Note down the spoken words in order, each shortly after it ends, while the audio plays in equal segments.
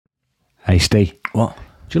Hey, Steve. What?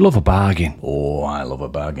 Do you love a bargain? Oh, I love a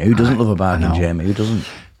bargain. Who doesn't love a bargain, Jamie? Who doesn't?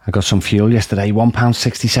 I got some fuel yesterday,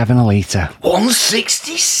 £1.67 a litre.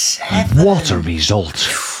 167. What a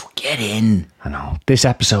result. Get in. I know. This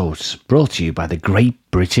episode's brought to you by the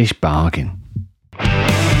Great British Bargain.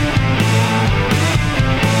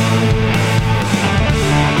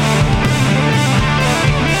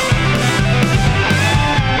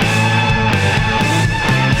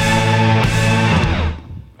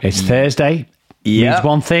 It's Thursday. Yeah. Means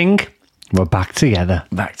one thing. We're back together.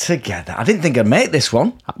 Back together. I didn't think I'd make this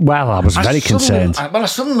one. Well, I was very concerned. I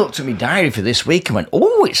suddenly looked at my diary for this week and went,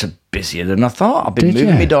 oh, it's busier than I thought. I've been Did moving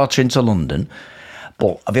you? my daughter into London.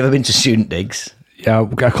 But have you ever been to student digs? A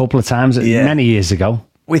couple of times, many years ago.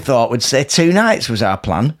 We thought we'd say 2 nights was our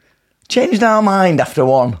plan. Changed our mind after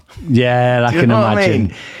one. Yeah, I Do you can know what I imagine.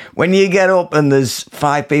 mean? When you get up and there's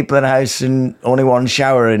 5 people in the house and only one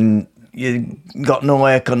shower and you got no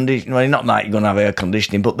air conditioning. Well, not like you're going to have air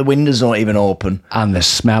conditioning, but the windows aren't even open. And the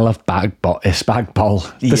smell of spag bowl.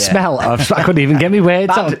 The Yeah. smell of... I couldn't even get my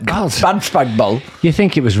words out. Bad spag bowl. You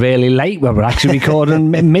think it was really late when we're actually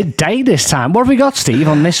recording midday this time. What have we got, Steve,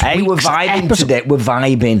 on this Hey, we're week's vibing episode? today. We're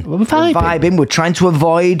vibing. We're vibing. We're trying to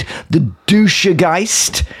avoid the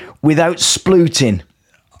douchegeist without splooting.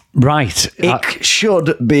 Right. It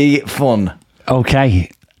should be fun.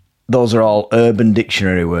 Okay. Those are all Urban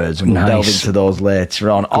Dictionary words, and we'll delve Nice. into those later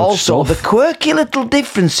on. Also, stuff. the quirky little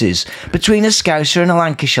differences between a Scouser and a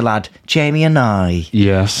Lancashire lad, Jamie and I.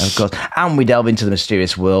 Yes. Of course. And we delve into the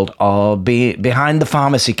mysterious world of behind the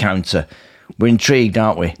pharmacy counter. We're intrigued,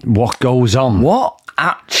 aren't we? What goes on? What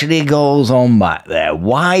actually goes on back there?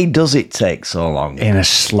 Why does it take so long? In a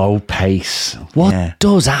slow pace. What Yeah.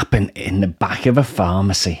 does happen in the back of a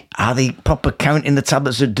pharmacy? Are they proper counting the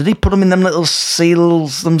tablets? Or do they put them in them little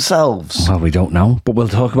seals themselves? Well, we don't know, but we'll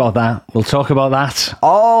talk about that.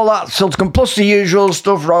 All that sort of, plus the usual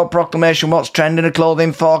stuff, Royal Proclamation, what's trending, a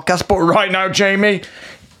clothing forecast. But right now, Jamie,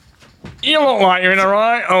 you look like you're in a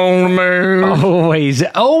right old mood.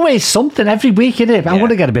 Always something every week, isn't it? I'm Yeah. going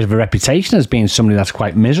to get a bit of a reputation as being somebody that's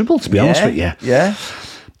quite miserable, to be honest with you. Yeah.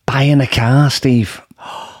 Buying a car, Steve.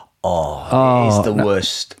 It's the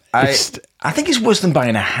worst. I think it's worse than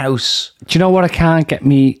buying a house. Do you know what I can't get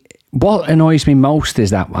me? What annoys me most is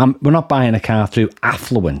that we're not buying a car through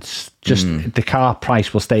affluence. Just the car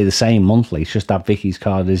price will stay the same monthly. It's just that Vicky's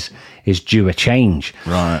card is due a change.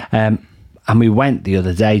 Right. And we went the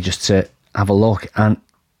other day just to have a look, and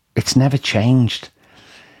it's never changed.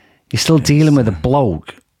 You're still dealing with a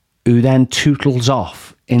bloke who then tootles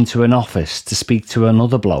off into an office to speak to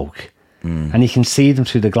another bloke, and you can see them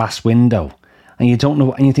through the glass window, and you don't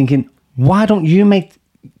know, and you're thinking, why don't you make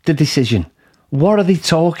the decision? What are they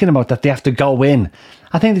talking about that they have to go in?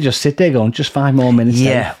 I think they just sit there going, just 5 more minutes.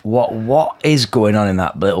 Yeah, what is going on in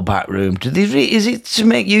that little back room? Is it to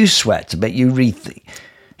make you sweat, to make you rethink?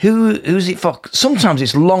 Who's it for? Sometimes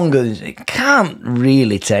it's longer. It can't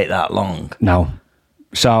really take that long. No.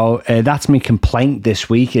 So that's my complaint this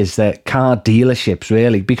week, is that car dealerships,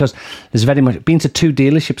 really, because there's very much been to 2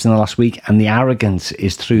 dealerships in the last week, and the arrogance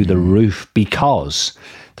is through the roof because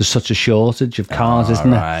there's such a shortage of cars, isn't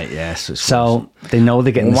there? Right, yes. So they know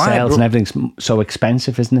they're getting the Why, sales and everything's so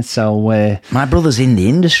expensive, isn't it? So my brother's in the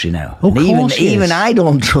industry now. Of And course he even is. I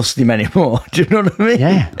don't trust him anymore. Do you know what I mean?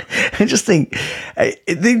 Yeah. I just think, they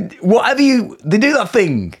do that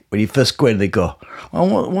thing when you first go in, they go,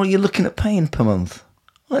 well, what are you looking at paying per month?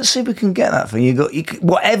 Let's see if we can get that for you.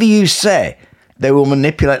 Whatever you say, they will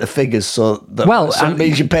manipulate the figures so that it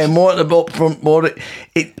means you pay more at the upfront,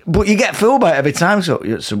 but you get fooled by it every time. So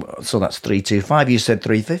that's 325. You said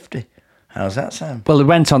 350. How's that sound? Well, we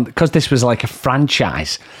went on, because this was like a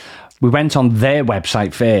franchise, we went on their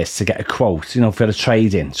website first to get a quote, for a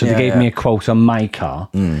trade-in. So they gave me a quote on my car.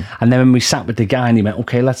 And then when we sat with the guy and he went,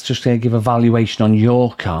 okay, let's just give a valuation on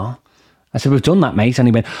your car. I said, we've done that, mate. And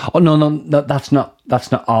he went, oh, no, that's not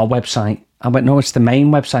our website. I went, no, it's the main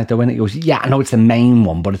website. Though. And he goes, yeah, I know it's the main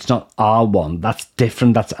one, but it's not our one. That's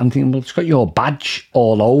different. I'm thinking, well, it's got your badge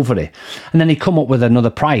all over it. And then he come up with another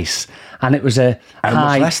price, and it was a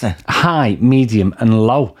high, medium, and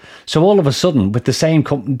low. So all of a sudden, with the same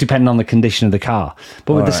depending on the condition of the car,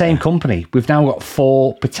 but with the same company, we've now got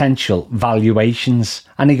 4 potential valuations.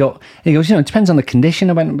 And he goes, it depends on the condition.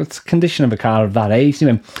 I went, what's the condition of a car of that age?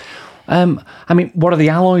 And he went, what are the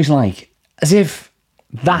alloys like? As if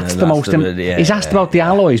that's the most... He's asked about the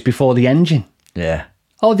alloys before the engine. Yeah.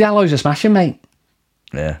 Oh, the alloys are smashing, mate.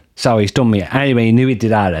 Yeah. So he's done me. Anyway, he knew he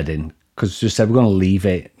did our head in, because just said, we're going to leave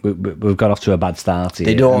it. We've got off to a bad start here.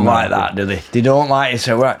 They don't like that, do they? They don't like it.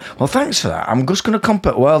 So, right, well, thanks for that. I'm just going to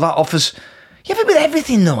compare. Well, that offers... Yeah, but with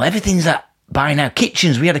everything, though, everything's that buy now.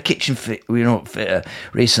 Kitchens, we had a kitchen fitter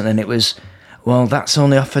recently, and it was, well, that's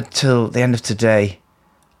only offered till the end of today.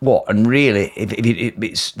 What? And really,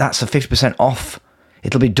 if that's a 50% off.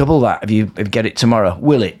 It'll be double that if you get it tomorrow.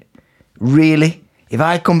 Will it? Really? If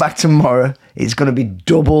I come back tomorrow, it's going to be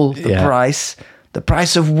double the price. The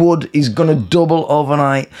price of wood is going to double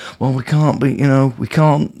overnight. Well, we can't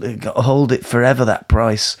hold it forever, that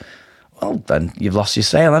price. Well, then you've lost your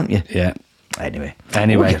sale, haven't you? Yeah. Anyway,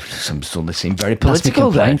 some suddenly seemed very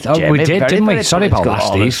political there. Oh, we did, didn't we? Sorry about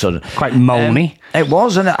that, Steve. Quite moany. It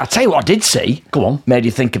was, and I'll tell you what I did see. Go on. Made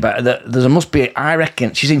you think about it. There must be, I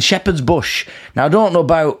reckon, she's in Shepherd's Bush. Now, I don't know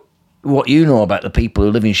about what you know about the people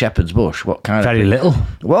who live in Shepherd's Bush. What kind Very of little.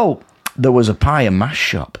 Well, there was a pie and mash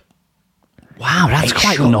shop. Wow, that's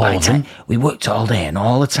quite shut by northern. time. We worked all day and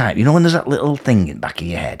all the time. You know when there's that little thing in the back of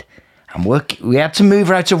your head? We had to move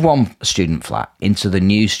her out of one student flat into the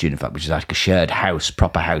new student flat, which is like a shared house,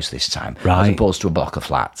 proper house this time, right, as opposed to a block of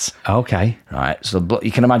flats. Okay. Right, so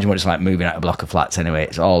you can imagine what it's like moving out a block of flats anyway.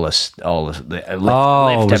 It's all the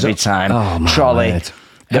lift every time, trolley. Word.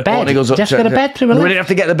 A bed. Goes up Just get a bed through a lift. We didn't have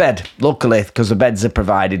to get the bed, luckily, because the beds are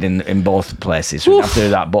provided in both places. So we didn't have to do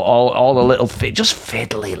that. But all the little, just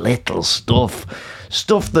fiddly little stuff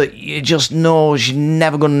that you just know you're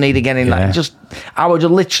never going to need again. I would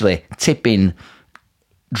literally tip in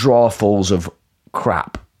drawerfuls of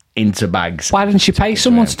crap into bags. Why didn't you pay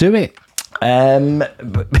someone to do it?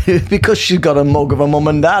 Because she's got a mug of her mum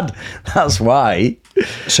and dad. That's why.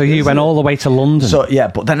 So you went all the way to London. So yeah,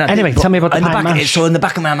 but then tell me about the pie and mash. So in the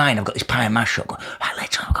back of my mind, I've got this pie and mash shop. Right,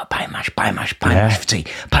 later on, I've got pie and mash for tea,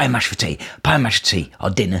 pie and mash for tea, or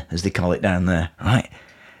dinner as they call it down there. Right,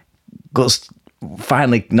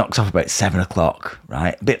 finally knocks off about 7 o'clock.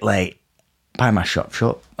 Right, a bit late. Pie and mash shop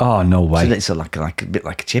shut. Oh, no way. So it's like a bit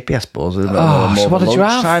like a chippy, I suppose. So what did you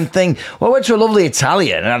have? Time thing. Well, I went to a lovely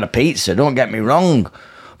Italian and had a pizza. Don't get me wrong,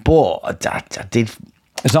 but I did.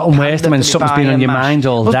 It's not unworth when something's been on your mind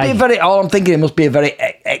all day. All I'm thinking, it must be a very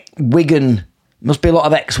Wigan. Must be a lot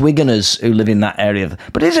of ex-Wiganers who live in that area.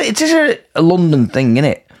 But it is a London thing, isn't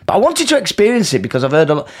it? But I wanted to experience it because I've heard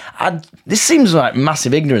a lot. This seems like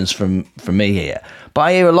massive ignorance from me here. But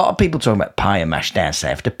I hear a lot of people talking about pie and mash down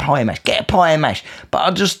south. The pie and mash, get a pie and mash. But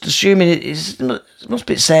I'm just assuming it must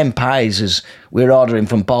be the same pies as we're ordering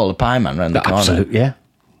from Paul the Pie Man around the corner. Absolutely, yeah.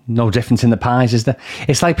 No difference in the pies, is there?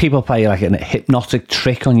 It's like people play like a hypnotic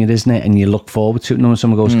trick on you, isn't it? And you look forward to it. And when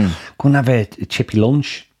someone goes, go and have a chippy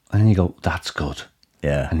lunch. And then you go, that's good.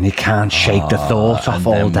 Yeah. And you can't shake the thought off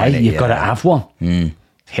all day. You've got to have one.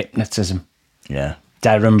 Hypnotism. Yeah.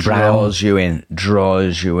 Darren Brown.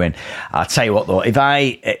 Draws you in. I'll tell you what, though.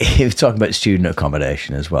 If you're talking about student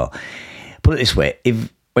accommodation as well, put it this way.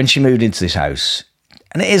 When she moved into this house,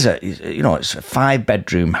 and it's a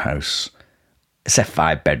 5-bedroom house. It's a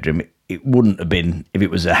 5-bedroom. It wouldn't have been if it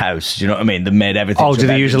was a house. Do you know what I mean? They made everything. Oh, do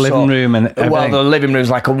they use a living room and everything? Well, the living room's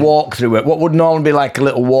like a walk-through. What would normally be like a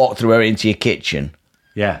little walk-through into your kitchen.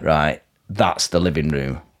 Yeah. Right. That's the living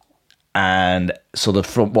room. And so the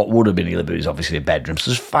front, what would have been a living room is obviously a bedroom.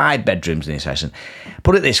 So there's 5 bedrooms in this house. And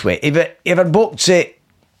put it this way, if I'd booked it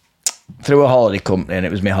through a holiday company and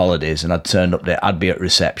it was my holidays and I'd turned up there, I'd be at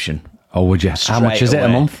reception. Oh, would you? How much is it a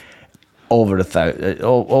month? Over 1,000.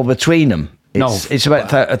 Or between them. It's about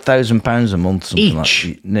 £1,000 a month. Something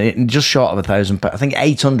each? Like, just short of £1,000. I think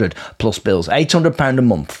 800 plus bills. £800 a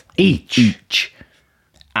month. Each.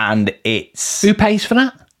 And it's... Who pays for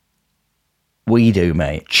that? We do,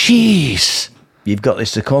 mate. Jeez. You've got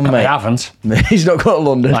this to come, mate. I haven't. He's not got to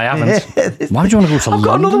London. I haven't. Why do you want to go to London? I've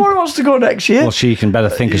got another one who wants to go next year. Well, she can better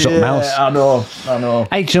think of something else. I know.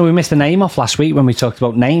 Hey, do you know, we missed the name off last week when we talked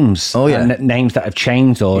about names. Oh, yeah. Names that have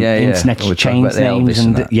changed or internet changed names.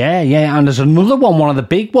 And and there's another one of the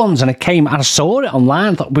big ones, and I saw it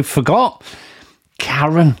online. I thought we forgot.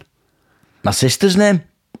 Karen. My sister's name.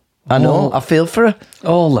 I know. I feel for her.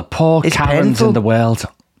 All the poor Karens in the world.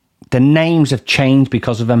 The names have changed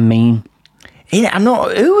because of a meme. Yeah, I'm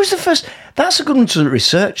not. Who was the first? That's a good one to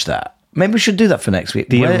research. That maybe we should do that for next week.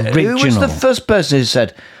 The original. Who was the first person who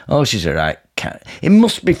said, "Oh, she's all right"? It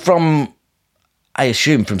must be from, I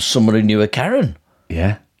assume, from someone who knew a Karen.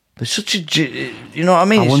 Yeah, there's such a, you know what I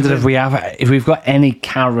mean? I wonder if we've got any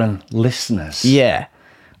Karen listeners. Yeah,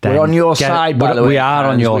 we're on your side. By the way, we are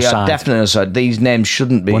on your side. Definitely on your side. These names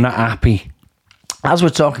shouldn't be. We're not happy. As we're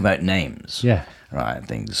talking about names. Yeah. Right,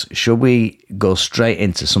 things. Should we go straight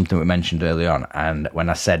into something we mentioned earlier on? And when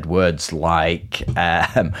I said words like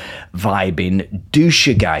vibing,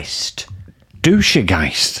 douchegeist.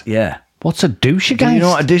 Douchegeist? Yeah. What's a douchegeist? Do you know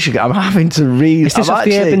what a douchegeist? I'm having to read. Is this I'm off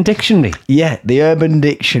the Urban Dictionary? Yeah, the Urban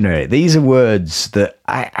Dictionary. These are words that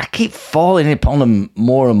I keep falling upon them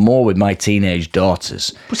more and more with my teenage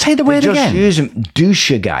daughters. But say the word Just again. use them.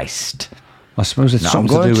 Douchegeist. I suppose it's I'm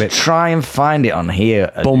something going to do to with try and find it on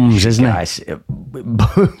here. Bums, isn't it? it?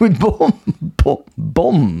 With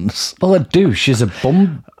bums. Well, a douche is a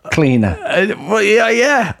bum cleaner. Well,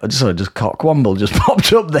 yeah. Just Cockwomble just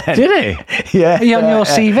popped up then. Did it? Yeah. Are you on your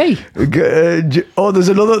CV?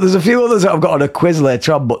 There's a few others that I've got on a quiz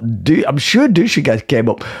later on, but I'm sure douchegeist came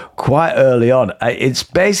up quite early on. It's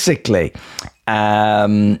basically,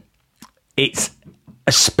 it's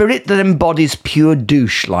a spirit that embodies pure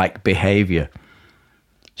douche-like behaviour.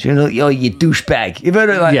 So, you know, you douchebag. You've heard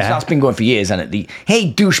of that? Yeah. That's been going for years, hasn't it?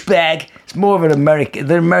 Hey, douchebag. It's more of an American.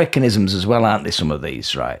 They're Americanisms as well, aren't they, some of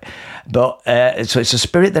these, right? But, so it's a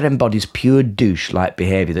spirit that embodies pure douche-like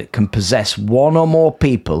behaviour that can possess one or more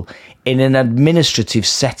people in an administrative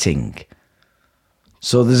setting.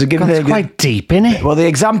 So there's a given... That's quite deep, isn't it? Well, the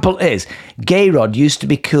example is, Gayrod used to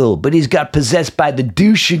be cool, but he's got possessed by the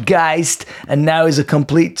douchegeist, and now he's a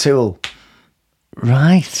complete tool.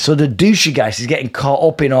 Right. So the douchegeist is getting caught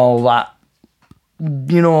up in all that,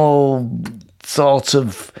 you know, sort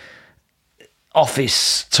of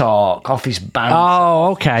office talk, office banter.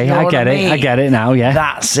 Oh, okay. You know I what get it. mean? I get it now, yeah.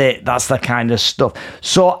 That's it. That's the kind of stuff.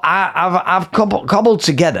 So I've cobbled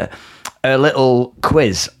together a little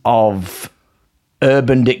quiz of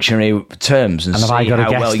Urban Dictionary terms and have see I got to how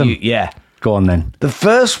guess well them? yeah. Go on then. The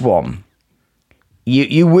first one,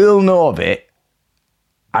 you will know of it,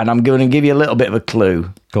 and I'm going to give you a little bit of a clue.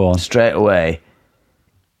 Go on. Straight away.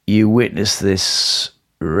 You witness this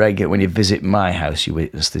when you visit my house. You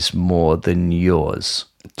witness this more than yours.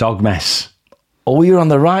 Dog mess. Oh, you're on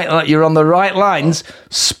the right. You're on the right lines.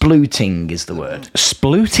 Splooting is the word.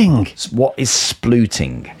 Splooting. What is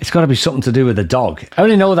splooting? It's got to be something to do with the dog. I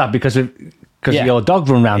only know that because Yeah. your dog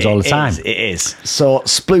run rounds all the time. It is. So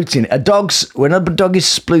splooting. When a dog is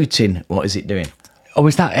splooting, what is it doing? Oh,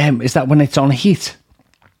 is that when it's on heat?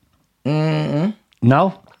 Mm-hmm.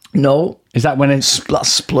 No? No, Is that when it's...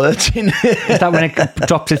 that's splurting. Is that when it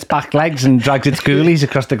drops its back legs and drags its ghoulies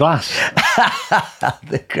across the glass?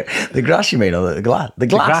 the grass, you mean, or the glass? The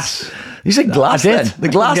glass. You said glass. I did. Then. The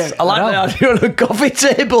glass. Yeah, I like I know. that. You're on a coffee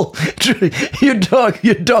table.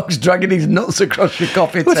 Your dog's dragging his nuts across your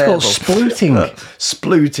coffee What's table. called splooting.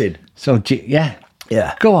 Splooting. So, yeah.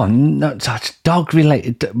 Yeah. Go on. No, that's dog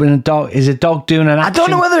related. When is a dog doing an action? I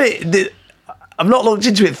don't know whether I've not looked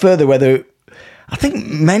into it further. Whether I think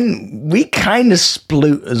men we kind of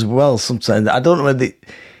sploot as well sometimes. I don't know whether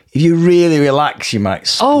if you really relax, you might.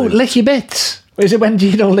 Sploot. Oh, lick your bits. Is it when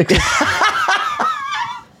you don't lick it?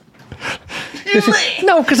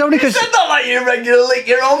 No, because only because. It's not like you regularly lick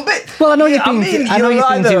your own bit. Well, I know you've been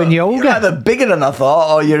doing yoga. You're either bigger than I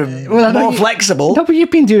thought, or you're I know more flexible. No, but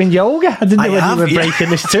you've been doing yoga. I didn't know I when have, you were yeah. breaking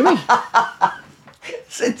this to me.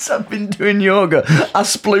 Since I've been doing yoga, I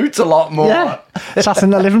sploot a lot more. Yeah. Sat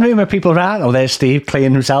in the living room with people around. Oh, there's Steve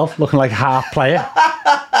cleaning himself, looking like a half player.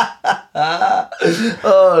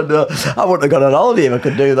 Oh no, I wouldn't have got on holiday if I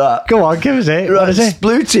could do that. Go on, give us it. Right, What is it?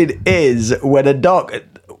 splooting is when a dog.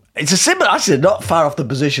 It's a similar, actually, not far off the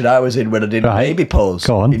position I was in when I did Right. baby pose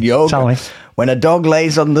Go on, in yoga. tell me. When a dog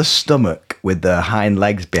lays on the stomach with their hind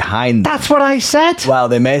legs behind them, That's what I said. while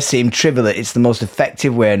they may seem trivial, it's the most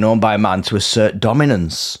effective way known by man to assert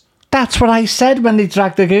dominance. That's what I said when they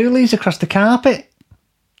dragged the ghoulies across the carpet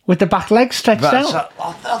with the back legs stretched Right, out. so,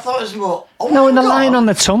 I thought it was more. Oh No, my in the God. line on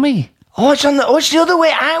the tummy. Oh, it's the other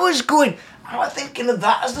way I was going. I was thinking of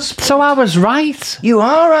that as the split. So I was right. You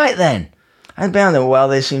are right then. And behind them, well,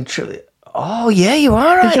 they seem trivial. Oh, yeah, you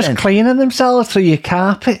are They're right just then. cleaning themselves through your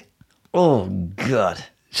carpet. Oh, God.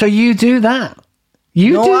 So you do that.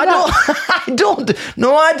 You No, do I that. don't. I don't.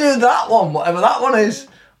 No, I do that one, whatever that one is,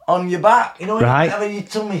 on your back. You know, when Right. you're having your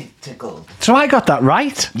tummy tickled. So I got that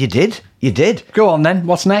right. You did. You did. Go on then.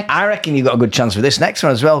 What's next? I reckon you got a good chance for this next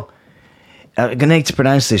one as well. I'm going to need to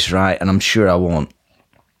pronounce this right, and I'm sure I won't.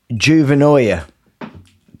 Juvenoia.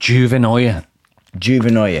 Juvenoia.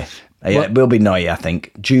 Juvenoia. Yeah, it will be Noia, I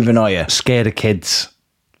think. Juvenoia. Scared of kids.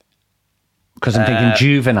 Because I'm thinking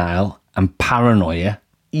juvenile and paranoia.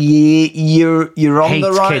 You're on Hate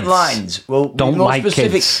the right kids. lines. Well, Don't be more like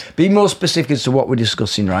specific. kids. Be more specific as to what we're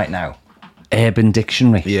discussing right now. Urban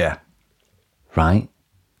Dictionary. Yeah. Right.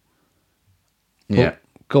 Yeah.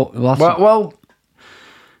 Go. Well,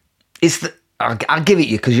 it's the. I'll give it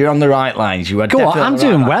you because you're on the right lines. You are Go on. definitely I'm on the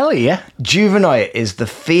doing right well here. Juvenoia is the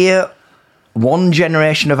fear one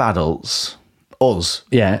generation of adults, us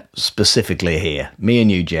Yeah. specifically here, me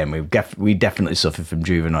and you, Jen, we definitely suffer from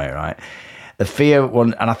juvenoia, right? The fear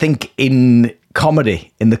one, and I think in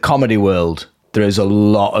the comedy world, there is a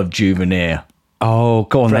lot of juvenile. Oh,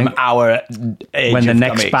 go on From then. our age When the of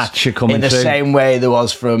next comics. batch are coming in the through. same way there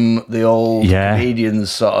was from the old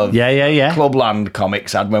comedians sort of Clubland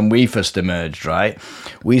comics had when we first emerged, right?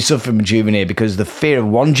 We suffer from juvenile because the fear of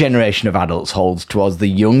one generation of adults holds towards the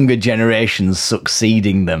younger generations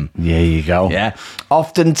succeeding them. There you go. Yeah,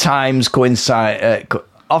 oftentimes coincides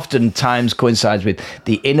with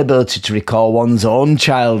the inability to recall one's own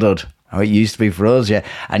childhood. How it used to be for us, yeah.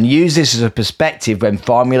 And use this as a perspective when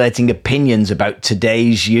formulating opinions about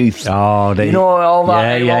today's youth. Oh, you know all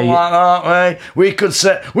that. Like that, we could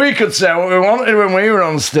say what we wanted when we were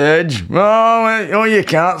on stage. Oh, you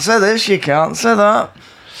can't say this, you can't say that.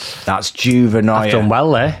 That's juvenile. I've done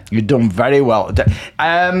well there. You've done very well.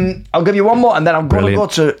 I'll give you one more, and then I'm going to go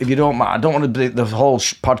to, if you don't mind, I don't want the whole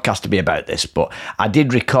podcast to be about this, but I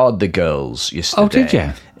did record the girls yesterday. Oh, did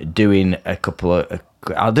you? Doing a couple of...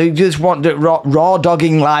 I'll do just want raw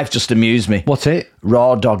dogging life just to amuse me. What's it?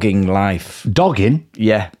 Raw dogging life. Dogging?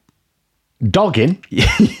 Yeah. Dogging?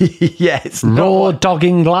 Yes. Raw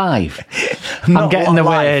dogging live. I'm getting the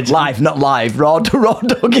word. Live, not live. Raw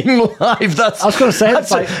dogging live. That's, I was going to say, that's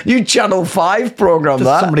like, a new Channel 5 programme,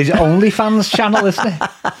 that. Somebody's OnlyFans channel, isn't it?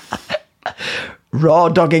 Raw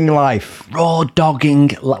dogging life. Raw dogging.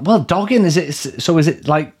 Well, dogging, is it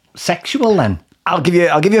like sexual then? I'll give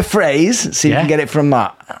you a phrase, see if you can get it from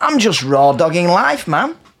that. I'm just raw dogging life,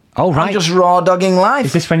 man. Oh, right. I'm just raw dogging life.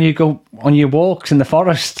 Is this when you go on your walks in the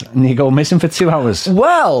forest and you go missing for 2 hours?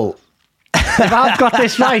 Well, if I've got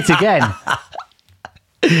this right again.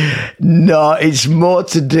 No, it's more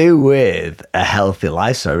to do with a healthy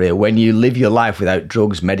lifestyle, really. When you live your life without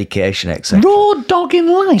drugs, medication, etc. Raw dogging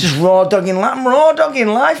life. Just raw dogging life. I'm raw dogging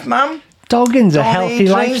life, man. Dogging's a healthy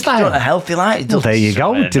lifestyle. A healthy life. Well, there you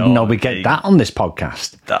go. Didn't know we'd get that on this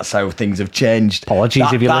podcast. That's how things have changed.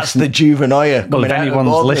 Apologies if you're That's listening. the juvenile. Well, if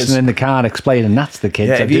anyone's listening in the car explaining that's the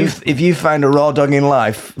kids. Yeah, if you find a raw dogging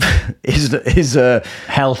life is a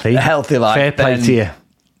healthy life, fair play to you.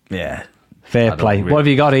 Yeah, fair play. What have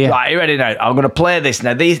you got here? Right, you ready now? I'm going to play this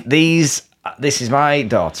now. This is my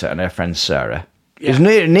daughter and her friend Sarah. It's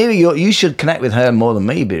near you should connect with her more than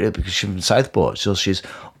me, because she's from Southport, so she's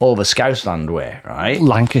over Scousland way, right?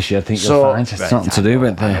 Lancashire, I think you'll find. It's nothing to do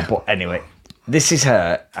with there. But anyway, this is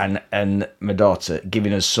her and my daughter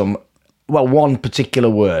giving us one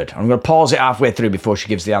particular word. I'm going to pause it halfway through before she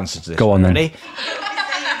gives the answer to this. Go on then. Ready?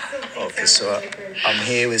 Okay, so I'm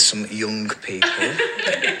here with some young people.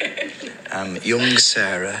 Young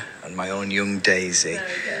Sarah and my own young Daisy.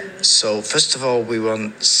 So first of all, we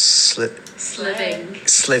want sliving.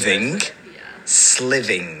 Sliving.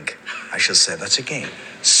 I shall say that again.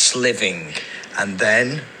 Sliving. And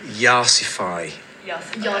then yarsify.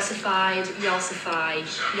 Yassified,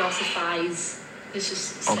 yassifies. It's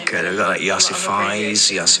just Okay, I've got that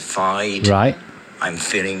yassified. Right. I'm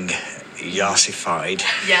feeling yassified.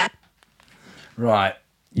 Yeah. Right.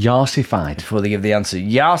 Yarsified. Before they give the answer,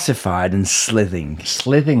 yarsified and slithing.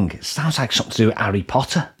 Slithing. It sounds like something to do with Harry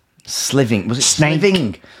Potter. Sliving. Was it Snake.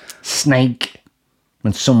 sliving? Snake.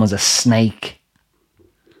 When someone's a snake.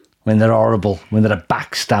 When they're horrible. When they're a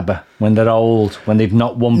backstabber. When they're old. When they've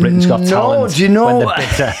not won Britain's Got Talent. Do you know? When they're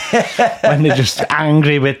bitter. When they're just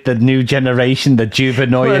angry with the new generation, the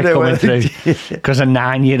juvenile coming through. Because a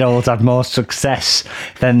 9-year-old had more success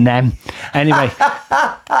than them. Anyway,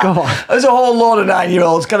 go on. There's a whole load of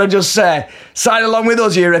 9-year-olds, can I just say? Sign along with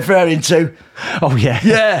us you're referring to. Oh, yeah.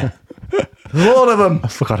 Yeah. A load of them. I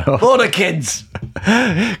forgot. A load of kids.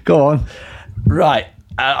 Go on. Right.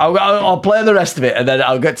 I'll play the rest of it and then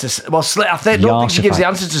I'll get to... Well, I don't think she gives the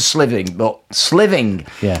answer to sliving, but sliving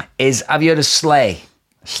is... Have you heard of slay?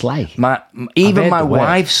 Slay? Even my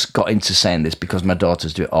wife's got into saying this because my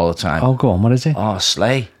daughters do it all the time. Oh, go on. What is it? Oh,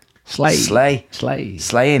 slay. Slay. Slay. Slay.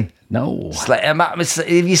 Slaying. No.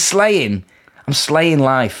 If you're slaying, I'm slaying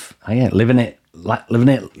life. Oh, yeah. Living it,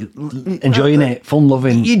 enjoying it, fun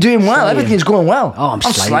loving. You're doing well. Slaying. Everything's going well. Oh, I'm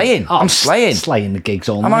slaying. Oh, I'm slaying. Slaying the gigs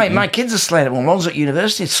all night. My kids are slaying it. One's at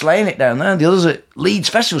university, slaying it down there. The other's at Leeds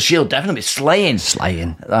Festival. She'll definitely be slaying.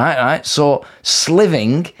 Slaying. Right. So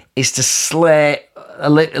sliving is to slay,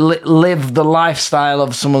 live the lifestyle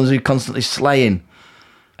of someone who's constantly slaying.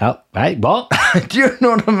 Oh, right. What? Do you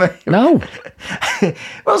know what I mean? No.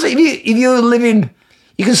 Well, so if you're living,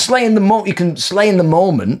 you can slay in the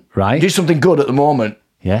moment. Right. Do something good at the moment.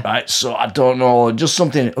 Yeah. Right. So I don't know, just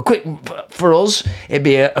something a quick for us. It'd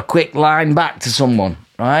be a quick line back to someone.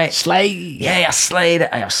 Right. Slay. Yeah, I slayed it.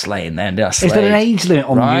 I have slaying then. Is there an age limit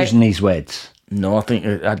on using these words? No, I think.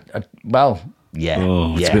 Well, yeah.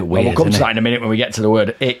 Oh, it's a bit weird. We'll come to isn't that in a minute when we get to the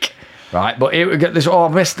word ick. Right, but here we get this. Oh, I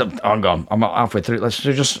missed them. Oh, hang on. I'm not halfway through. Let's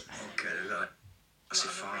just. Okay,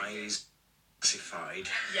 Yassified.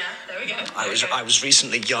 Yeah, there we go. I was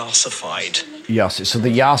recently yassified. Yes, so the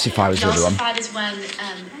Yarsify was the other one. Yassified is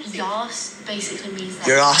when Yas basically means like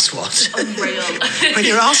Your ass what? unreal. When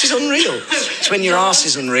your ass is unreal. It's when your ass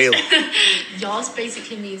is unreal. Yas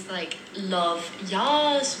basically means like love.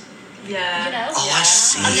 Yas. Yeah. You know? Oh, I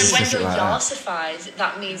see. And then when Is it you're like that? yassified,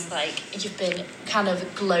 that means like you've been kind of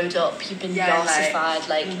glowed up, you've been Yeah, yassified,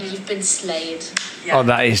 like you've been slayed. Yeah. Oh,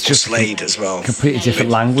 that is just Slade as well. completely different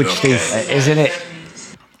language, Okay. Steve. Isn't it?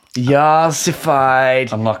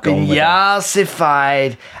 Yassified. I'm not going with that.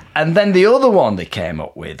 Yassified. And then the other one they came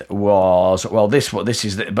up with was, well, this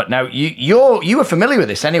is the, but now you were familiar with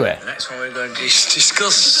this anyway. The next one we're going to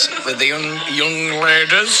discuss with the young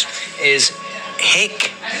ladies is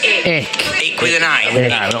hick. Ick. Hick with an I. With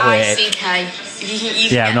an I, not with it. ICK. You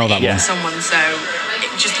can Yeah, I get know the that ick one. for someone, so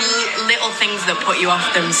just little things that put you off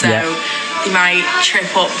them. So Yeah. they might trip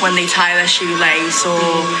up when they tie their shoelace, or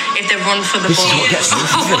if they run for the This bus. is what gets me.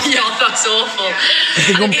 Oh, yeah, that's awful. If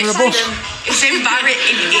they run for the bus.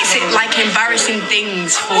 It's like embarrassing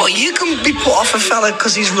things for What, you can be put off a fella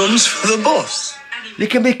because he runs for the bus? You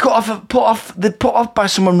can be put off by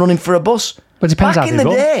someone running for a bus. But it depends Back how in they the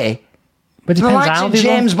run. day, But it the depends likes how of they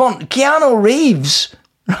James run. Bond, Keanu Reeves,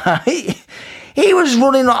 right? He was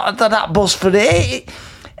running after that bus for it.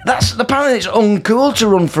 That's apparently it's uncool to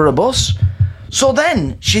run for a bus. So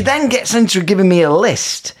then she then gets into giving me a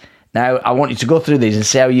list. Now I want you to go through these and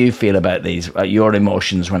see how you feel about these, your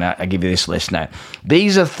emotions when I give you this list. Now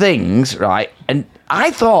these are things, right? And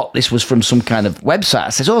I thought this was from some kind of website. I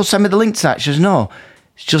says, "Oh, send me the link to that." She says, "No,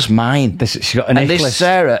 it's just mine." She got an And ick this list.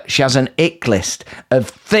 Sarah, she has an ick list of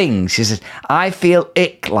things. She says, "I feel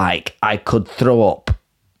ick like I could throw up.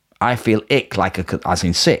 I feel ick like I could," as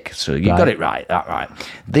in sick. So you got Right. it right. That right.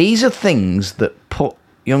 These are things that put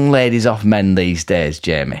young ladies off men these days,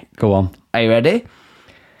 Jamie. Go on. Are you ready?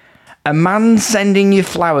 A man sending you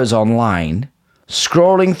flowers online,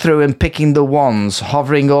 scrolling through and picking the ones,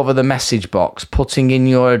 hovering over the message box, putting in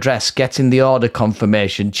your address, getting the order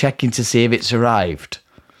confirmation, checking to see if it's arrived.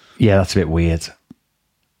 Yeah, that's a bit weird.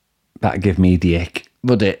 That'd give me the ick.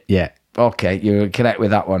 Would it? Yeah. Okay, you connect with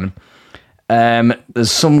that one.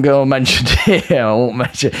 There's some girl mentioned here, I won't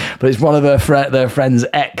mention, but it's one of their friend's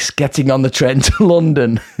ex getting on the train to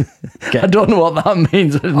London. I don't know what that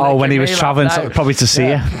means. Oh, when he was travelling, probably to see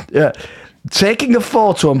her. Yeah. Taking a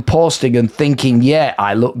photo and posting and thinking, yeah,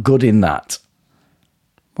 I look good in that.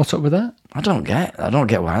 What's up with that? I don't get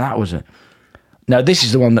why that was it. Now, this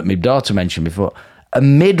is the one that my daughter mentioned before. A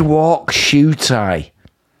mid-walk shoe tie.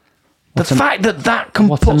 The fact that can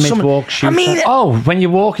What's a put some... mid-walk shoe? I mean, oh, when you're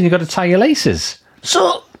walking, you've got to tie your laces.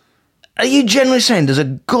 so are you generally saying there's a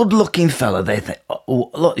good-looking fella? They think, oh,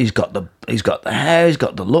 look, he's got the hair, he's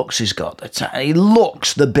got the looks, he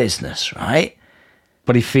looks the business, right?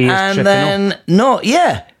 But he fears And tripping then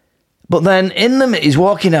up. but then in the he's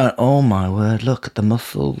walking out. Oh my word! Look at the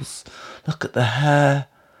muscles. Look at the hair.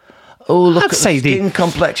 Oh, look I'd at say the skin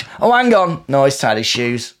complexion. Oh, hang on. No, he's tied his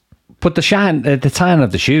shoes. But the tying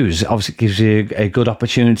of the shoes obviously gives you a good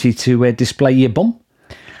opportunity to display your bum.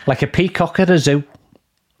 Like a peacock at a zoo.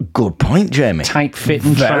 Good point, Jamie. Tight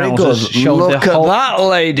fitting Very trousers. good. Show Look the at whole- that,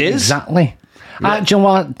 ladies. Exactly. Do you know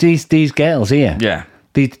what? These girls here, Yeah.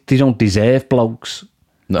 they don't deserve blokes.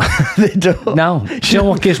 No, they don't. No. Do you know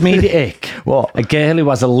what gives me the ick? What? A girl who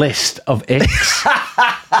has a list of icks.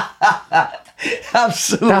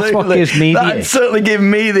 Absolutely. That's what gives me the That'd ick. certainly give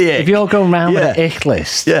me the ick. If you're going around with Yeah. an ick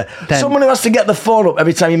list, Yeah. then Someone who has to get the phone up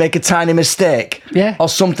every time you make a tiny mistake. Yeah. Or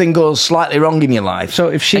something goes slightly wrong in your life. So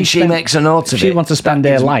if she makes a note of if she it, wants to spend that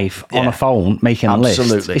her gives- life on yeah. a phone making a list,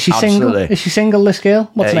 Absolutely, is she single? absolutely. Is she single? This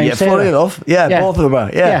girl, what's her name? yeah, funny Sarah? enough. Yeah, both of them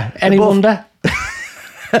are. Yeah. Any Both- wonder?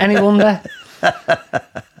 Any wonder?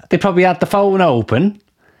 They probably had the phone open,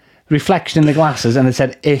 reflection in the glasses, and it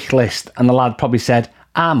said ick list, and the lad probably said,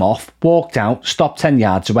 "I'm off," walked out, stopped 10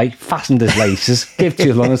 yards away, fastened his laces, gave to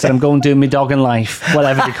the other one and said, "I'm going to do my dog in life,"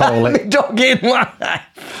 whatever they call it. Dog in life.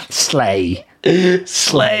 Slay.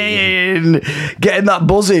 Slaying. Getting that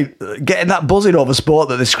buzzing over sport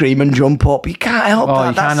that they scream and jump up. You can't help that. Oh,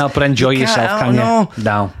 you can't help but enjoy you can't yourself, help- can you?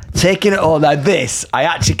 no. No. Taking it all. Now this, I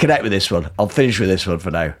actually connect with this one. I'll finish with this one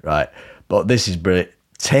for now, right? But this is brilliant.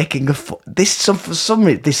 Taking a for some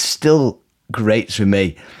reason, this still grates with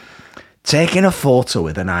me. Taking a photo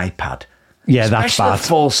with an iPad. Yeah, that's Especially bad. a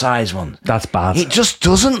full-size one. That's bad. It just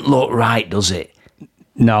doesn't look right, does it?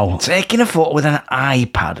 No. Taking a photo with an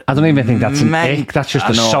iPad. I don't even think that's an Men- ick. That's just I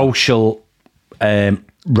a know. social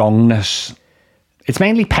wrongness. It's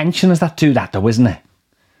mainly pensioners that do that, though, isn't it?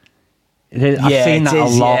 I've seen that a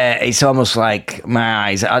lot. Yeah, it's almost like my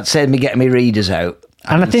eyes. I'd say me getting my readers out.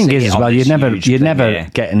 And the thing is, as well, you're never yeah.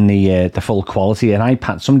 getting the full quality. An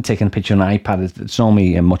iPad, somebody taking a picture on an iPad, it's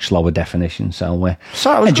normally a much lower definition. So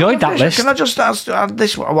I enjoyed that list. Can I just ask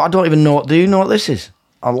this? I don't even know. Do you know what this is?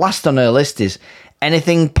 Our last on her list is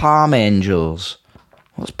anything Palm Angels.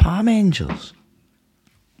 What's Palm Angels?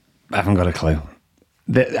 I haven't got a clue.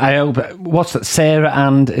 I hope. What's that? Sarah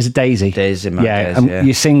and is it Daisy? Daisy, yeah, yeah.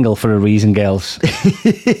 You're single for a reason, girls.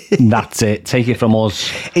 That's it. Take it from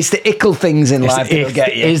us. It's the ickle things in life that'll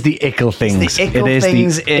get you. It is the ickle things. It's the ickle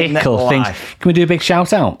things in life. Can we do a big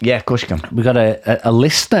shout out? Yeah, of course you can. We got a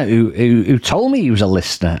listener who told me he was a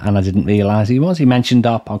listener, and I didn't realise he was. He mentioned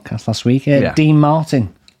our podcast last week. Dean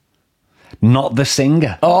Martin. Not the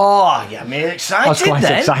singer. Oh, yeah, me excited. I was quite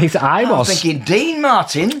excited. I was thinking Dean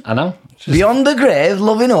Martin. I know. Beyond the grave,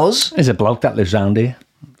 loving us. There's a bloke that lives round here.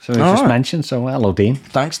 So he's just mentioned. So hello, Dean.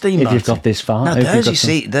 Thanks, Dean If Martin. you've got this far. Now,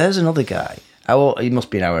 there's another guy. He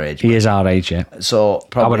must be in our age. He is our age, yeah. So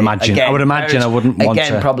probably, I would imagine. I wouldn't want to.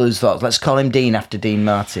 Again, probably his thoughts. Let's call him Dean after Dean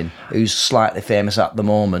Martin, who's slightly famous at the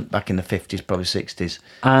moment. Back in the 50s, probably 60s.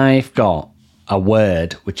 I've got a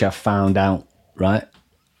word which I found out, right?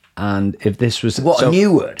 And if this was a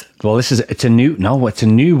new word. Well, it's a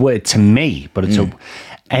new word to me, but it's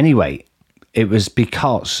anyway. It was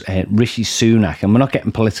because Rishi Sunak, and we're not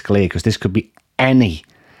getting political here because this could be any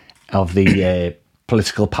of the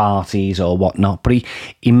political parties or whatnot, but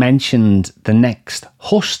he mentioned the next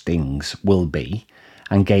hustings will be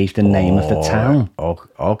and gave the name of the town.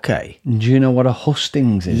 Okay. Do you know what a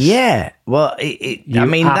hustings is? Yeah. Well,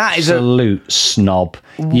 that is absolute snob.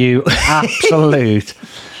 You absolute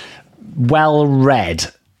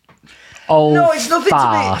well-read old it's nothing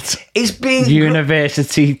fart. To me. It's being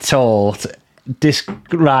university taught.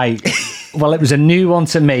 Right. Well, it was a new one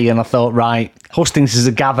to me, and I thought, right, hustings is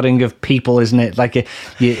a gathering of people, isn't it? Like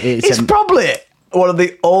it's probably one of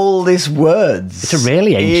the oldest words. It's a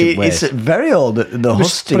really ancient word. It's very old. The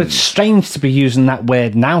hustings, but it's strange to be using that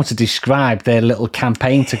word now to describe their little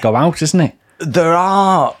campaign to go out, isn't it? There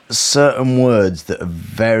are certain words that are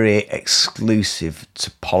very exclusive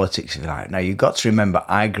to politics, if you like. Now, you've got to remember,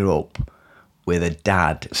 I grew up with a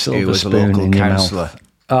dad who was a local councillor.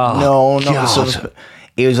 Oh, no, not the silver spoon.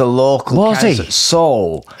 He was a local councillor.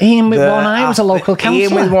 So Ian with one eye was a local councillor.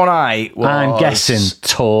 Ian with one eye was... I'm guessing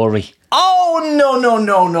Tory. Oh,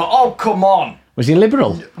 no. Oh, come on. Was he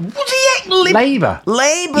Liberal? Was he Labour?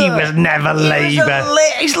 Labour. He was never Labour.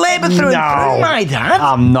 He's Labour through and through, my dad.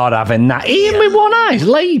 I'm not having that. Ian with one eye is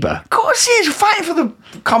Labour. Of course he is. Fighting for the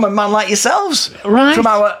common man like yourselves. Right. From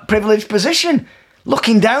our privileged position.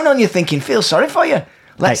 Looking down on you thinking, feel sorry for you.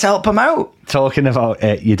 Let's help him out. Talking about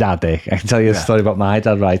your dad, Dick, I can tell you a story about my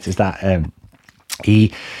dad, right, is that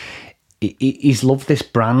he's loved this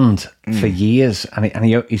brand for years, and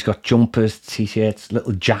he's got jumpers, T-shirts,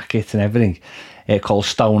 little jackets and everything called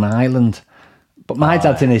Stone Island. But my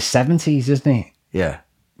dad's in his 70s, isn't he? Yeah.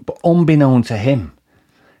 But unbeknown to him,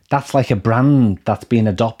 that's like a brand that's been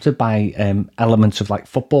adopted by elements of like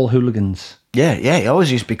football hooligans. Yeah, he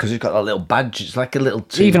always used because he's got that little badge. It's like a little...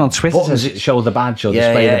 Even on Twitter, does it show the badge or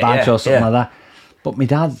display the badge or something like that. But my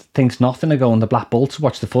dad thinks nothing of going to Black Bull to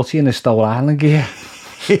watch the footy in his Stone Island gear.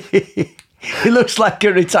 He looks like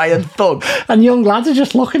a retired thug. And young lads are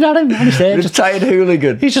just looking at him. And he's there, retired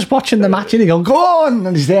hooligan. He's just watching the match and he goes, go on!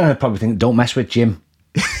 And he's there and I probably think, don't mess with Jim.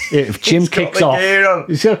 If Jim kicks off, he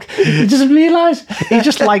doesn't realise. He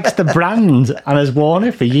just likes the brand and has worn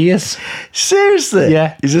it for years. Seriously?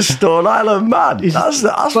 Yeah. He's a Stone Island man. That's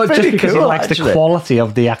but pretty just because cool, he likes the quality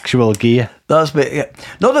of the actual gear. That's bit. Yeah.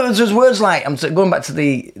 No, there's words like, I'm going back to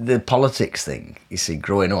the politics thing. You see,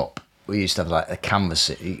 growing up, we used to have like a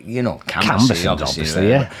canvassing, canvassing obviously,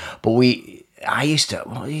 yeah. But I used to,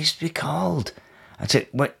 what it used to be called?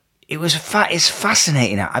 It's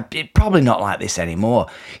fascinating. It's probably not like this anymore.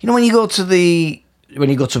 You know, when you go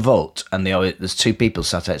to vote and there's two people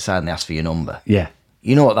sat outside and they ask for your number. Yeah.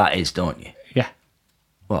 You know what that is, don't you? Yeah.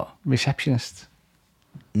 What? Receptionist.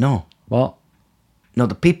 No. What? No,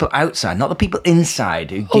 the people outside, not the people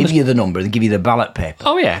inside who give you the number, they give you the ballot paper.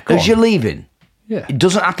 Oh, yeah. Because you're leaving. Yeah. It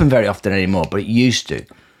doesn't happen very often anymore, but it used to.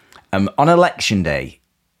 On election day,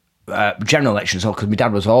 general elections, because my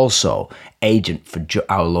dad was also agent for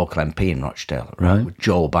our local MP in Rochdale, right? With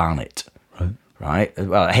Joel Barnett, right?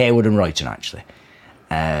 Well, Haywood and Royton, actually.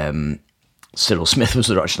 Cyril Smith was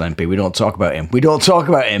the Rochdale MP. We don't talk about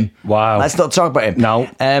him. Wow. Let's not talk about him. No.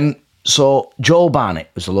 So Joel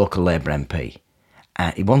Barnett was the local Labour MP.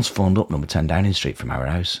 He once phoned up number 10 Downing Street from our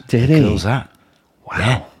house. Did he? How cool's that? Wow.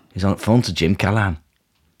 Yeah. He's on the phone to Jim Callaghan.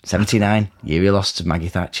 79, year he lost to Maggie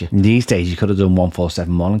Thatcher. These days, you could have done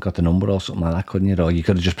 1471 and got the number or something like that, couldn't you? Or you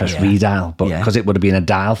could have just pressed redial. But because it would have been a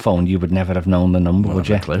dial phone, you would never have known the number, would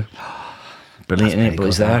you? Clue. Brilliant, isn't it? But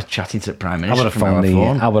he's there chatting to the Prime Minister.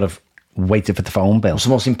 I would have waited for the phone bill. What's the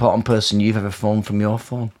most important person you've ever phoned from your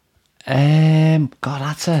phone? God,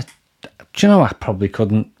 that's a... Do you know, I probably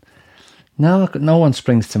couldn't... No one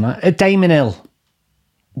springs to mind. Damon Hill.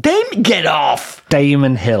 Get off!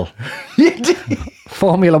 Damon Hill.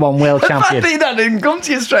 Formula One world champion. The fact that didn't come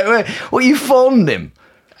to you straight away. Well, you phoned him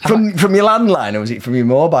from your landline, or was it from your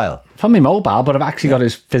mobile? From my mobile, but I've actually got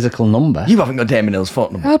his physical number. You haven't got Damon Hill's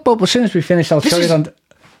phone number. But as soon as we finish, I'll show you on...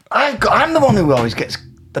 I'm the one who always gets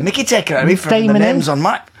the mickey taken out of me from the names on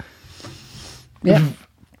my... Yeah.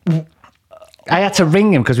 I had to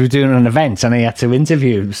ring him because we were doing an event and he had to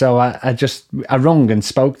interview him. So I rung and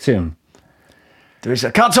spoke to him. He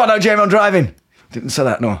said, "Can't talk now, Jamie, I'm driving." Didn't say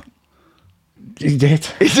that, no. He did.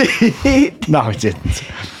 No, he didn't.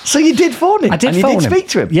 So you did phone him? I did and phone you did him. speak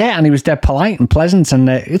to him? Yeah, and he was dead polite and pleasant. And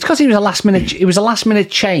it's because he was a last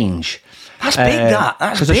minute change. That's big, that.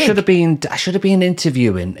 That's big. Because I should have been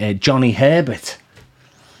interviewing Johnny Herbert,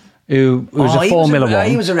 who was a Formula One.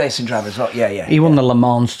 He was a racing driver as well. Yeah. He won the Le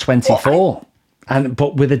Mans 24. I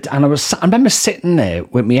remember sitting there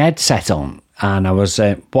with my headset on, and I was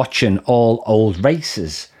watching all old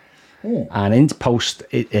races and post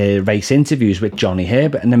race interviews with Johnny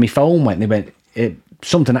Herbert. And then my phone went, and they went,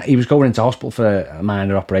 he was going into hospital for a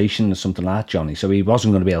minor operation or something like that, Johnny. So he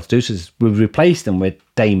wasn't going to be able to do so. We replaced him with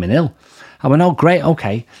Damon Hill. I went, "Oh, great,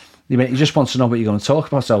 okay." He just wants to know what you're going to talk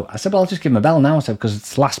about. So I said, "Well, I'll just give him a bell now." I said, "Because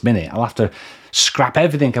it's last minute. I'll have to scrap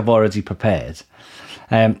everything I've already prepared."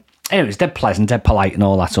 Anyway, it's dead pleasant, dead polite and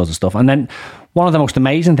all that sort of stuff. And then one of the most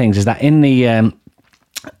amazing things is that in the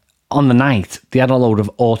on the night, they had a load of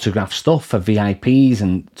autographed stuff for VIPs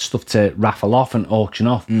and stuff to raffle off and auction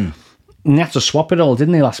off. And they had to swap it all,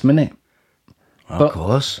 didn't they, last minute? Of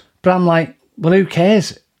course. But I'm like, well, who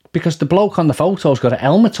cares? Because the bloke on the photo's got a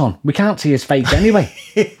helmet on. We can't see his face anyway.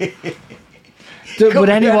 Would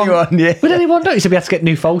anyone notice if we had to get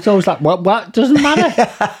new photos? Like, what? Doesn't matter.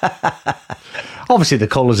 Obviously, the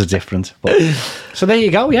colours are different. But... So there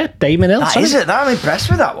you go, yeah. Damon Hill. That is it. I'm impressed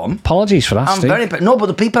with that one. Apologies for that, I'm Steve. very impressed. No, but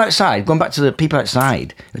the people outside, going back to the people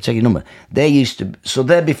outside who take your number, they used to... So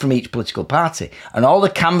they'd be from each political party. And all the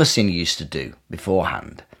canvassing you used to do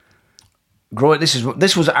beforehand...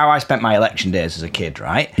 This was how I spent my election days as a kid,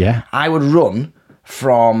 right? Yeah. I would run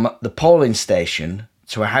from the polling station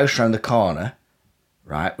to a house round the corner,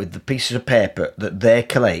 right, with the pieces of paper that they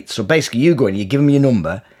collate. So basically, you go in, you give them your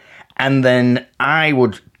number, and then I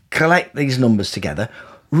would collect these numbers together,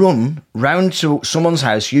 run round to someone's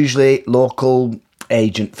house, usually local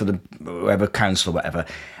agent for the whoever council or whatever,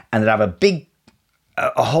 and they'd have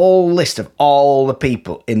a whole list of all the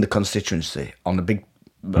people in the constituency on the big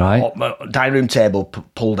dining room table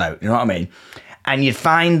pulled out. You know what I mean? And you'd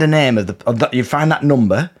find the name you'd find that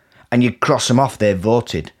number, and you'd cross them off. They've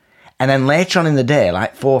voted. And then later on in the day,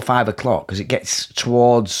 like 4 or 5 o'clock, because it gets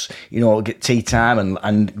towards, get tea time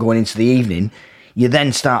and going into the evening, you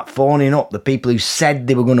then start phoning up the people who said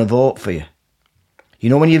they were going to vote for you. You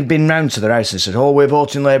know, when you've been round to their house and said, "Oh, we're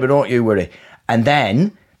voting Labour, don't you worry." And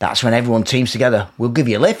then that's when everyone teams together. "We'll give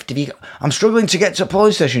you a lift. I'm struggling to get to a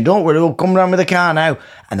polling station. Don't worry, we'll come round with a car now."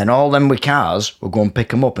 And then all them with cars will go and pick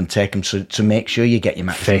them up and take them to make sure you get your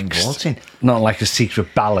maximum voting. Not like a secret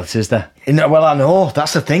ballot, is there? Well, I know.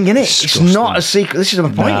 That's the thing, isn't it? Disgusting. It's not a secret. This is my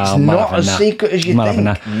point. It's not as secret as you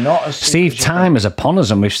think. Not as Steve, time is upon us,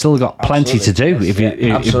 and we've still got plenty to do if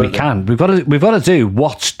we can. We've got to do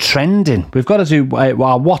what's trending. We've got to do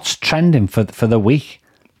what's trending for the week.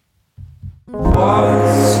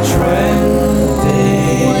 What's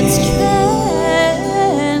trending? What's trending?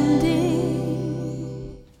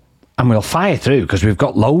 And we'll fire through because we've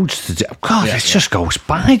got loads to do. God, it just goes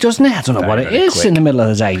by, doesn't it? I don't know what it is quick. In the middle of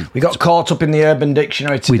the day. We got caught up in the Urban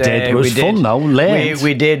Dictionary today. We did. It was fun though. Late.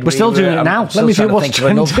 We did. We're still doing it now. Let me see what's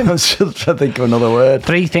trending. I'm still trying to think of another word.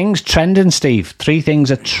 3 things trending, Steve. 3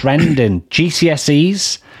 things are trending.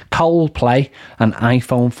 GCSEs, Coldplay, and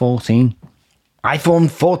iPhone 14. iPhone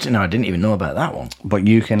 14. No, I didn't even know about that one. But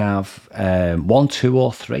you can have 1, 2,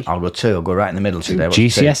 or 3. I'll go 2. I'll go right in the middle today.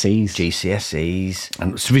 GCSEs. GCSEs.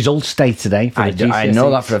 And it's results day today for the GCSEs. I know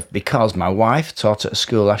that because my wife taught at a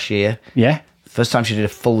school last year. Yeah. First time she did a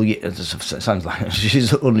full year. It sounds like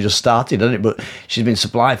she's only just started, doesn't it? But she's been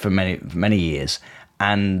supplied for many years.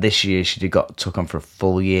 And this year she took on for a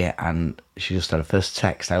full year, and she just had her first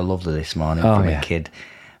text. How lovely this morning from a kid.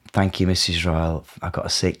 "Thank you, Mrs. Royal. I got a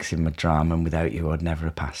 6 in my drama, and without you, I'd never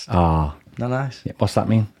have passed." Oh. Not nice? Yeah, what's that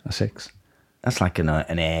mean, a 6? That's like an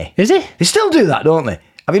A. Is it? They still do that, don't they?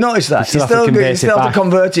 Have you noticed that? You still have to convert you it still have back. to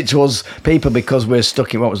convert it to us people because we're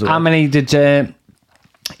stuck in what was the How many did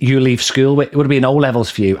you leave school with? It would have been O levels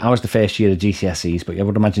for you. I was the first year of GCSEs, but I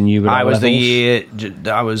would imagine you were. I was O-levels.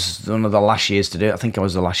 I was one of the last years to do it. I think I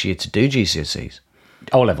was the last year to do GCSEs.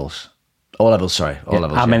 O levels. O levels, sorry. O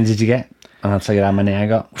levels. How many did you get? And I'll tell you how many I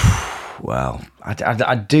got. Well,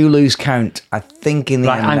 I do lose count. I think in the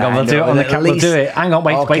Right, end. hang on, I we'll do it on the camera. We'll do it. Hang on,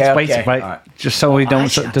 wait. Okay. Right. All right. Just so we don't.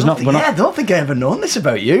 Actually, There's not. We're I not. don't think I ever known this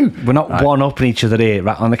about you. We're not Right. one upping each other here.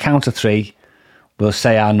 Right. On the count of 3, we'll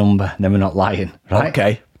say our number. Then we're not lying. Right.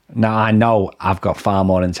 Okay. Now I know I've got far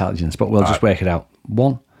more intelligence, but we'll just work it out.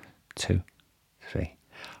 1, 2, 3,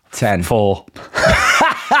 10. 4.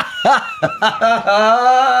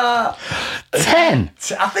 10.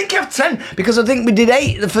 I think I have 10 because I think we did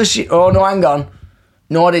 8 the first year. Oh no, hang on.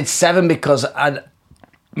 No, I did 7 because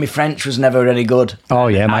my French was never really good. Oh,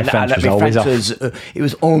 yeah, my French was my always off. It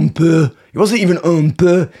was un peu. It wasn't even un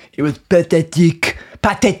peu. It was pathétique.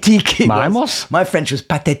 Pathétique. Mine was. My French was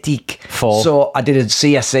pathétique. 4. So I did a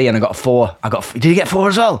CSE and I got a 4. Did you get 4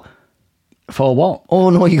 as well? 4 what? Oh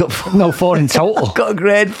no, you got 4. No, 4 in total. I got a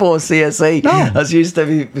grade 4 CSE. No. That's used to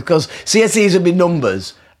be because CSEs would be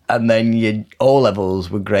numbers and then your O levels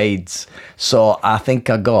were grades. So I think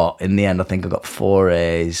I got, in the end, I think I got 4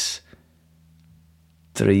 A's,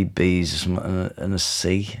 3 B's or something, and a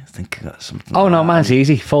C. I think I got something. Oh, like no, that. mine's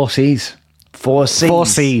easy. 4 C's. 4 C's. 4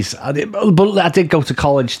 C's. But I did go to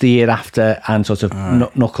college the year after and sort of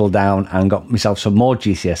knuckled down and got myself some more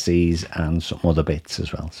GCSEs and some other bits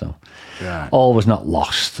as well. So all was not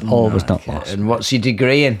lost. All was not lost. And what's your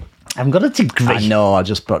degree in? I've got a degree. I know, I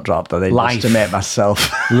just dropped that in Life. just to make myself.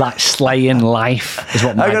 Like slaying life is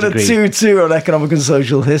what my I got degree. a 2-2 on economic and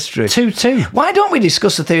social history. 2-2. Why don't we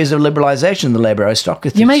discuss the theories of liberalisation and the labour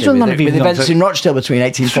aristocracy? You may as well not have with even gone events through- in Rochdale between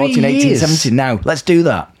 1840 and 3 years. 1870. Now, let's do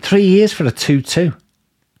that. 3 years for a 2-2.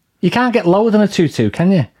 You can't get lower than a 2-2,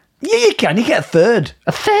 can you? Yeah, you can. You get a third.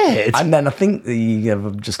 A third? And then I think you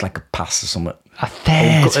have just like a pass or something. A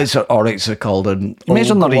third? It's called an. You may as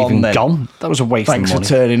well not old even one then. gone. That was a waste Thanks of for money.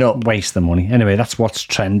 turning up. Waste of money. Anyway, that's what's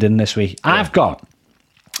trending this week. I've got.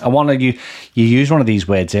 I want to. You used one of these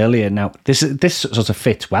words earlier. Now this sort of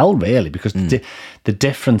fits well, really, because the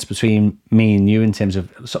difference between me and you in terms of,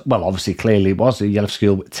 well, obviously clearly it was you left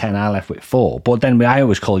school with 10, I left with 4. But then I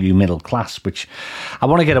always call you middle class, which I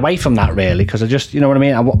want to get away from that really, because I just, you know what I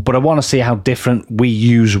mean. But I want to see how different we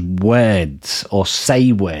use words or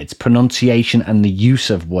say words, pronunciation, and the use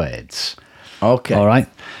of words. Okay. All right.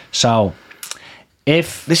 So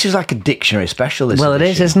if This is like a dictionary special. This Well, it is,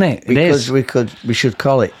 edition. isn't it? It is. We should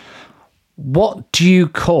call it. what do you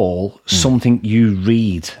call something you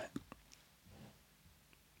read?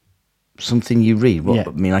 Something you read. What? Yeah.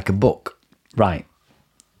 I mean, like a book. Right.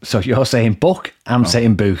 So you're saying book, I'm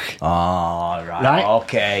saying book. Oh, right. Right.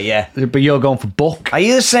 Okay, yeah. But you're going for book. Are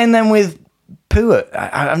you the same then with poor?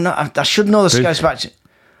 I'm not. I should know the Scouse back.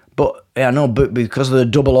 But yeah, I know, but because of the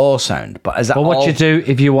double O sound. But is that Well, what all? you do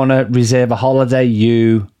if you want to reserve a holiday,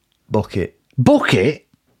 you Book it. book it.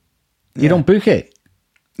 You don't book it.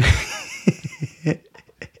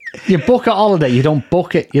 You book a holiday, you don't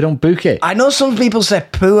book it. You don't book it. I know some people say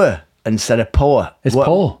poor instead of poor. It's What-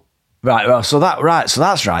 poor. Right. Well, so that's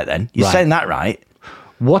right then. You're Right. saying that right.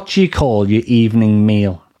 What do you call your evening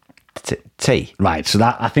meal? Tea. Right. So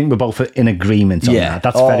that I think we're both in agreement on that.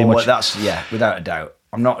 That's very much. Well, that's without a doubt.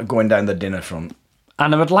 I'm not going down the dinner front.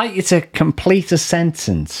 And I would like you to complete a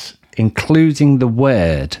sentence including the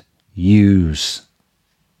word use.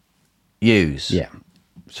 Use. Yeah.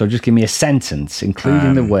 So just give me a sentence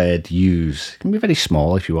including the word use. It can be very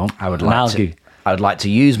small if you want. I would And I'll like give- to. I would like to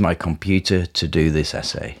use my computer to do this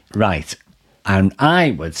essay. Right. And I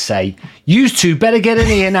would say, you two better get in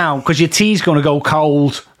here now because your tea's going to go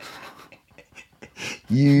cold.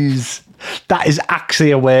 Use. That is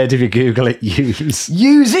actually a word if you Google it. Use.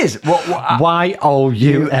 Uses. What?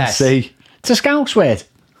 Y-O-U-S-E. It's a Scouse word.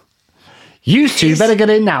 You two better get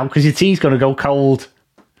in now because your tea's going to go cold.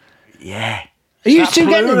 Yeah. Are you That's two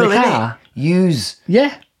getting in the plural, innit? car? Use.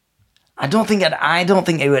 Yeah. I don't think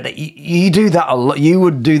it would. You do that a lot. You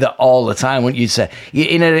would do that all the time, wouldn't you? Say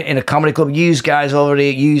in a comedy club, use guys over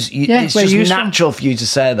here. Yeah, it's where just use from? natural for you to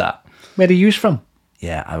say that. Where do you use from?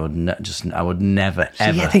 Yeah, I would never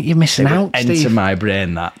ever. I think you're missing it would out, Enter Steve. my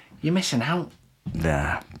brain that. You're missing out.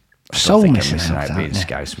 Nah. I So don't think missing I'm missing out, out being aren't you?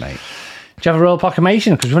 Scouse, mate. Do you have a royal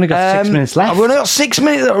proclamation? Because we've only got 6 minutes left. I've only got 6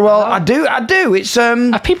 minutes. Well, I do. It's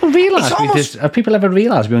Have people realised? It's almost- Have people ever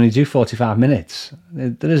realised we only do 45 minutes?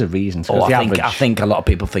 There is a reason. Oh, the I average. think a lot of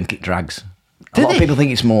people think it drags. Do A lot they? of people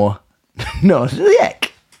think it's more. No,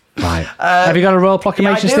 heck. Right. Have you got a royal Yeah, I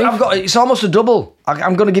proclamation, do. Steve? I've got. It's almost a double.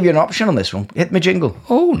 I'm going to give you an option on this one. Hit me jingle.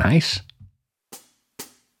 Oh, nice.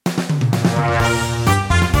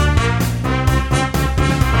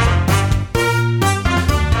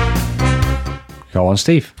 Go on,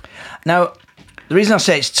 Steve. Now, the reason I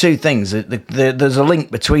say it's two things, there's a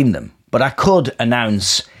link between them, but I could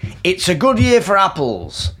announce it's a good year for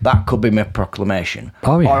apples. That could be my proclamation.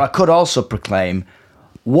 Oh, yeah. Or I could also proclaim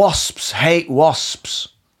wasps hate wasps.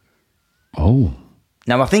 Oh.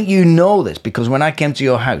 Now, I think you know this because when I came to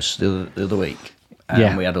your house the other week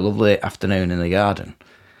and we had a lovely afternoon in the garden,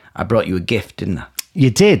 I brought you a gift, didn't I? You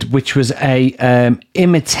did, which was a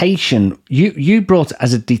imitation. You brought it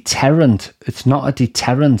as a deterrent. It's not a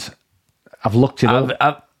deterrent. I've looked it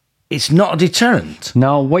up. It's not a deterrent.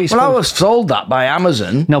 No, what you Well, I was told that by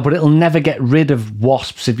Amazon. No, but it'll never get rid of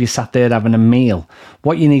wasps if you sat there having a meal.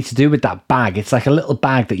 What you need to do with that bag, it's like a little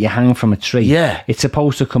bag that you hang from a tree. Yeah. It's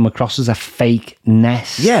supposed to come across as a fake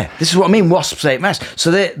nest. Yeah, this is what I mean. Wasps hate mess. So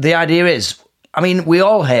the idea is, I mean, we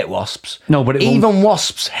all hate wasps. No, but even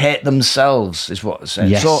wasps hate themselves, is what they're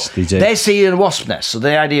saying. Yes, so they do. They see a wasp nest. So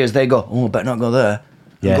the idea is they go, oh, I better not go there.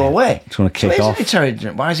 Yeah. And go away. It's gonna kick so off. It's a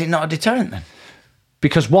deterrent. Why is it not a deterrent then?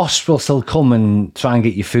 Because wasps will still come and try and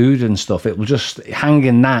get your food and stuff. It will just,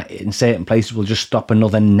 hanging that in certain places will just stop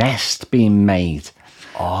another nest being made.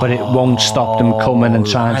 But it won't stop them coming and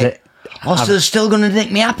trying to... Oh, so they're still going to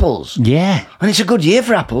nick me apples? Yeah. And it's a good year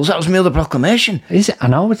for apples. That was my other proclamation. Is it? I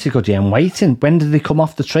know it's a good year. I'm waiting. When did they come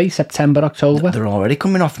off the tree? September, October? They're already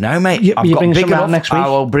coming off now, mate. You I've got bring big some round enough. next week? I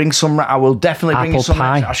will bring some. I will definitely bring you Apple some.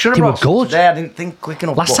 pie. I should have They were brought some good. today. I didn't think quick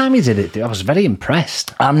enough. Last but time you did it, I was very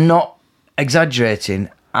impressed. I'm not exaggerating.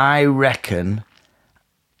 I reckon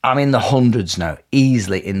I'm in the hundreds now.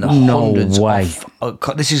 Easily in the hundreds. way.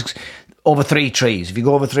 This is over 3 trees. If you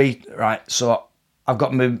go over 3, right, so... I've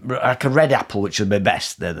got my, like a red apple, which are my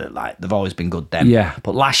best. They've always been good then. Yeah.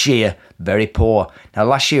 But last year, very poor. Now,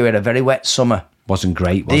 last year we had a very wet summer. Wasn't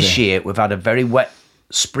great, was This it? year we've had a very wet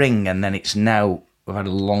spring, and then it's now we've had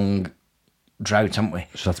a long drought, haven't we?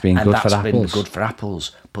 So that's been good for apples. Been good for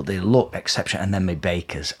apples, but they look exceptional. And then my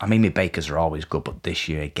bakers. I mean, my bakers are always good, but this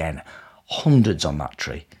year again, hundreds on that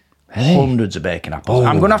tree. Really? Hundreds of bacon apples.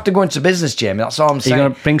 I'm going to have to go into business, Jamie. That's all I'm saying. You're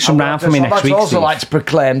going to bring some round for me next week, I'd also Steve? like to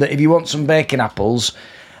proclaim that if you want some bacon apples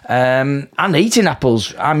and eating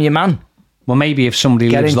apples, I'm your man. Well, maybe if somebody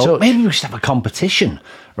Get lives in low, touch. maybe we should have a competition,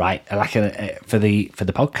 right? Like for the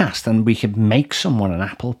podcast, and we could make someone an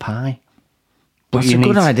apple pie. But That's a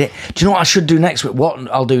good idea. Do you know what I should do next week? What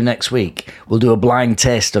I'll do next week, we'll do a blind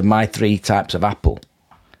taste of my 3 types of apple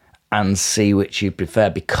and see which you prefer.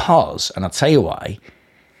 Because, and I'll tell you why,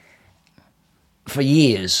 for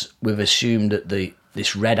years we've assumed that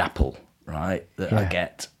this red apple, right, that I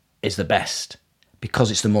get is the best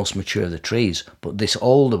because it's the most mature of the trees. But this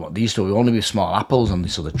older one, there used to only be small apples on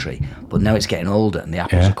this other tree, but now it's getting older and the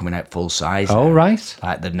apples are coming out full size. Oh, now. right.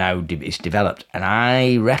 Like they're now, it's developed. And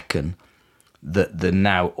I reckon that they're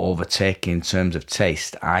now overtaking in terms of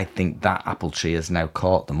taste. I think that apple tree has now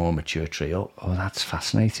caught the more mature tree up. Oh, that's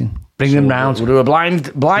fascinating. Bring them round. We'll do a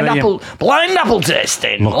blind apple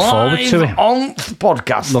tasting. Look forward to it on the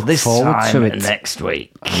podcast. Look this forward time to it. next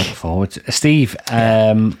week. Look forward to Steve.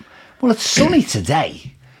 Well, it's sunny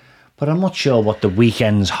today, but I'm not sure what the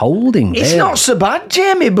weekend's holding. It's really. not so bad,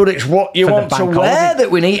 Jamie, but it's what you For the want to bank wear holiday.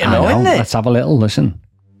 that we need to I know, isn't it? Let's have a little listen.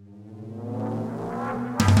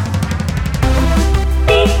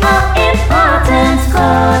 The All-Important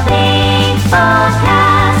Clothing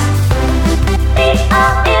Podcast. The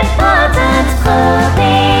All-Important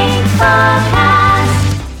Clothing Podcast.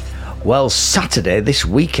 Well, Saturday, this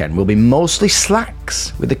weekend, will be mostly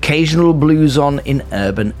slacks, with occasional blues on in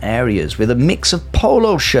urban areas, with a mix of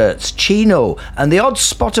polo shirts, chino, and the odd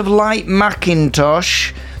spot of light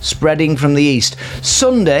Macintosh spreading from the east.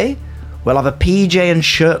 Sunday, we'll have a PJ and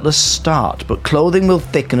shirtless start, but clothing will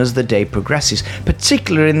thicken as the day progresses,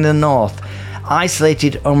 particularly in the north.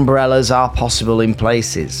 Isolated umbrellas are possible in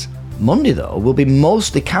places. Monday, though, will be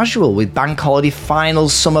mostly casual, with bank holiday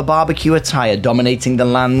finals summer barbecue attire dominating the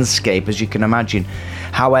landscape, as you can imagine.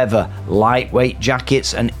 However, lightweight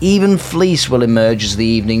jackets and even fleece will emerge as the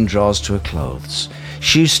evening draws to a close.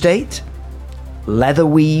 Shoe state? Leather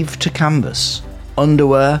weave to canvas.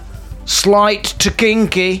 Underwear? Slight to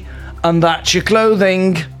kinky. And that's your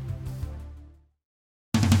clothing.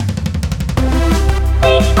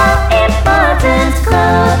 The All-Important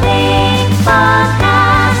Clothing Podcast.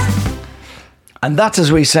 And that,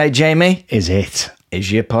 as we say, Jamie, Is it?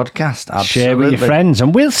 is your podcast. Absolutely. Share with your friends,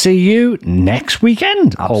 and we'll see you next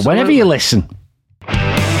weekend or whenever Absolutely. you listen.